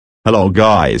Hello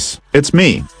guys, it's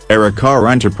me, Car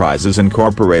Enterprises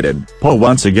Incorporated, Po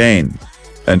once again.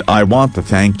 And I want to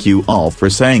thank you all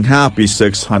for saying happy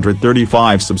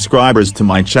 635 subscribers to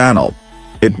my channel.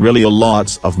 It really a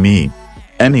lots of me.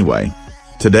 Anyway,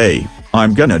 today,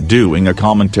 I'm gonna doing a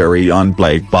commentary on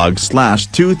Blake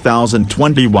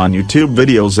Bug/2021 YouTube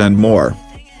videos and more.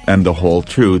 And the whole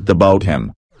truth about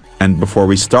him. And before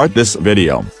we start this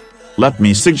video, let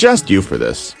me suggest you for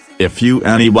this, if you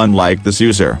anyone like this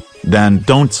user, then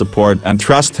don't support and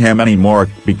trust him anymore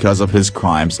because of his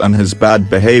crimes and his bad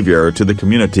behavior to the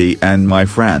community and my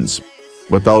friends.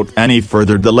 Without any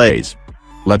further delays,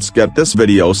 let's get this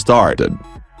video started.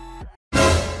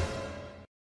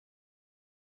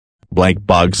 Blake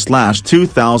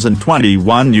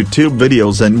Bug/2021 YouTube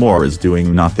videos and more is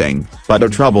doing nothing but a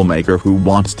troublemaker who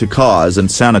wants to cause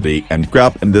insanity and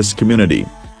crap in this community.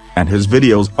 And his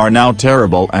videos are now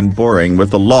terrible and boring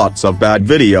with lots of bad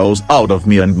videos out of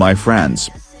me and my friends.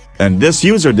 And this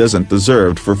user doesn't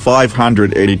deserve for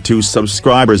 582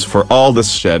 subscribers for all this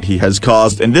shit he has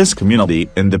caused in this community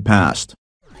in the past.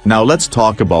 Now let's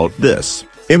talk about this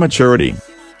immaturity.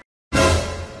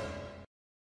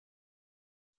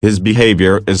 His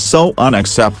behavior is so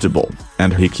unacceptable,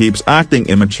 and he keeps acting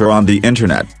immature on the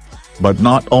internet. But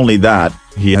not only that,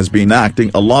 he has been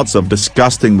acting a lots of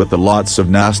disgusting with lots of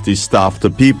nasty stuff to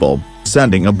people,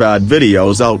 sending bad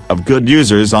videos out of good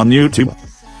users on YouTube.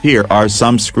 Here are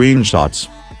some screenshots.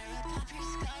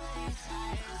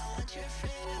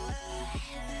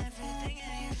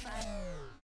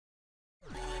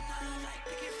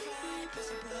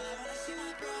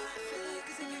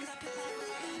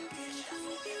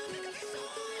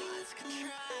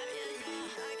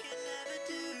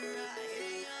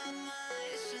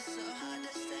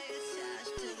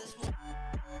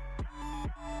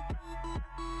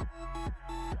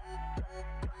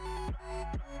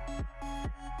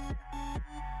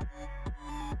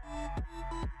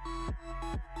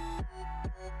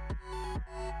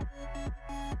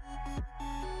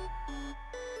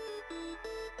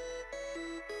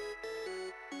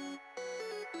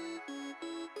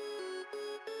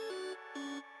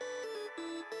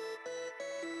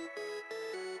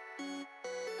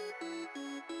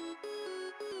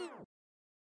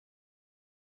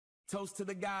 Toast to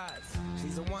the gods.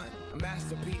 She's a one, a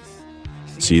masterpiece.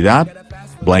 See that?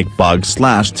 Blake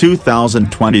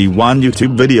Bug/2021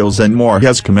 YouTube videos and more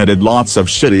has committed lots of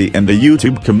shitty in the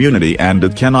YouTube community and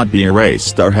it cannot be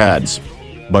erased our heads.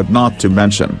 But not to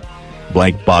mention,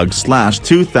 Blake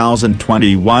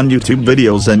Bug/2021 YouTube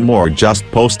videos and more just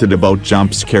posted about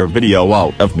jump scare video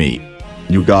out of me.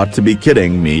 You got to be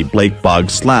kidding me. Blake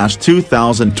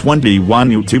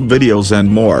Bug/2021 YouTube videos and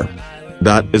more.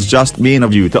 That is just mean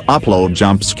of you to upload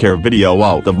jump scare video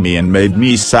out of me and made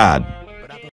me sad.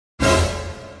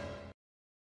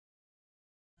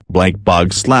 Blake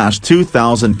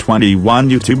Bug/2021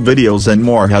 YouTube videos and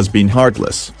more has been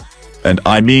heartless. And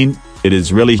I mean, it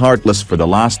is really heartless for the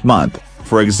last month.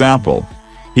 For example,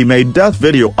 he made death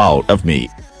video out of me.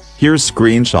 Here's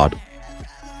screenshot.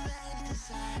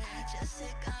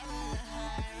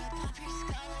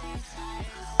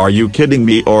 Are you kidding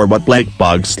me or what? Blake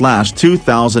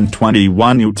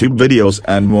Bug/2021 YouTube videos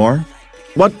and more?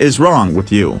 What is wrong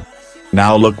with you?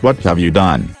 Now look what have you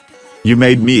done. You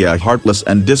made me a heartless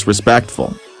and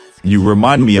disrespectful. You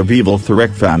remind me of evil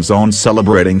Thrick fan zone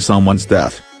celebrating someone's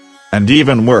death. And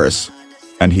even worse.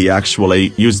 And he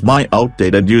actually used my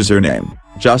outdated username,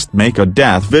 just make a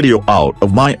death video out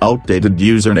of my outdated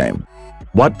username.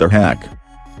 What the heck?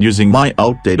 Using my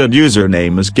outdated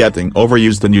username is getting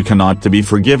overused and you cannot to be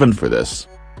forgiven for this.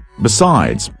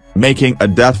 Besides, making a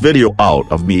death video out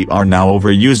of me are now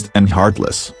overused and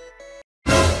heartless.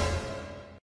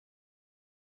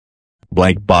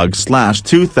 Blake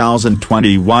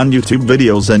Bug/2021 YouTube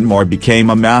videos and more became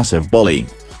a massive bully.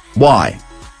 Why?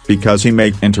 Because he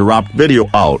make interrupt video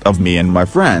out of me and my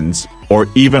friends, or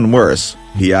even worse,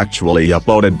 he actually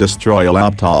uploaded destroy a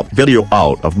laptop video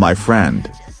out of my friend.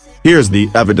 Here's the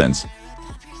evidence.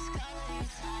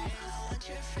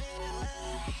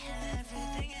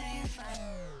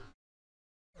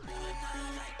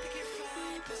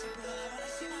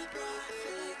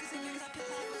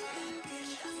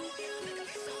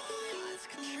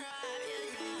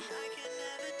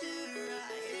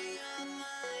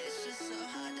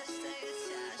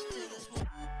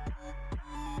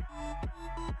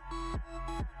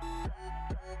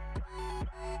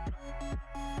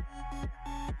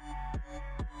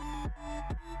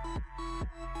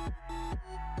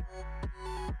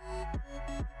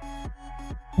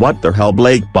 What the hell?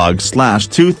 Blake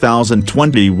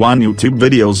Bug/2021 YouTube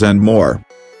videos and more.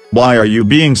 Why are you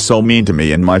being so mean to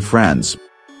me and my friends?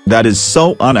 That is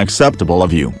so unacceptable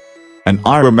of you. And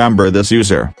I remember this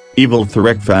user, Evil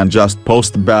Thrick Fan, just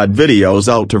posted bad videos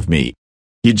out of me.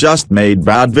 He just made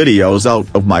bad videos out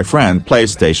of my friend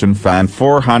PlayStation Fan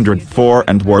 404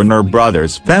 and Warner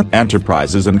Brothers Fan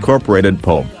Enterprises Incorporated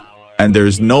Po. And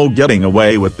there's no getting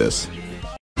away with this.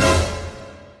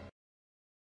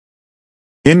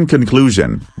 In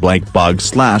conclusion,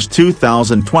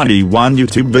 Blakebug/2021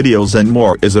 YouTube videos and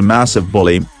more is a massive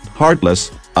bully, heartless,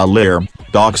 a liar,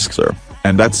 doxer,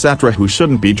 and etc. who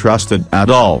shouldn't be trusted at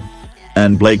all.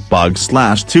 And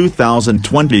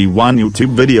Blakebug/2021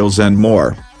 YouTube videos and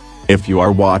more. If you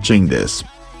are watching this,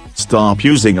 stop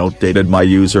using outdated my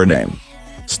username.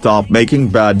 Stop making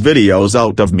bad videos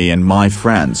out of me and my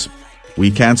friends. We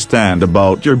can't stand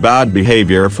about your bad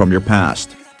behavior from your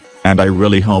past. And I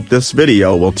really hope this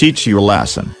video will teach you a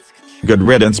lesson. Good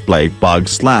riddance,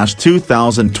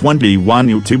 Blakebug/2021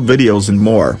 YouTube videos and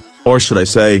more, or should I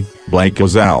say, Blake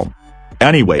goes out.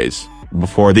 Anyways,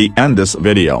 before the end this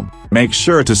video, make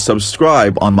sure to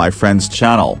subscribe on my friend's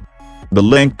channel. The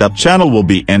link that channel will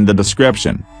be in the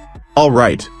description.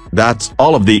 Alright, that's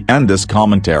all of the end this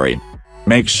commentary.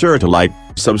 Make sure to like,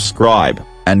 subscribe,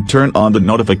 and turn on the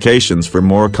notifications for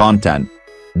more content.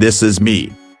 This is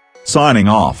me signing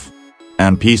off.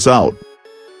 And peace out.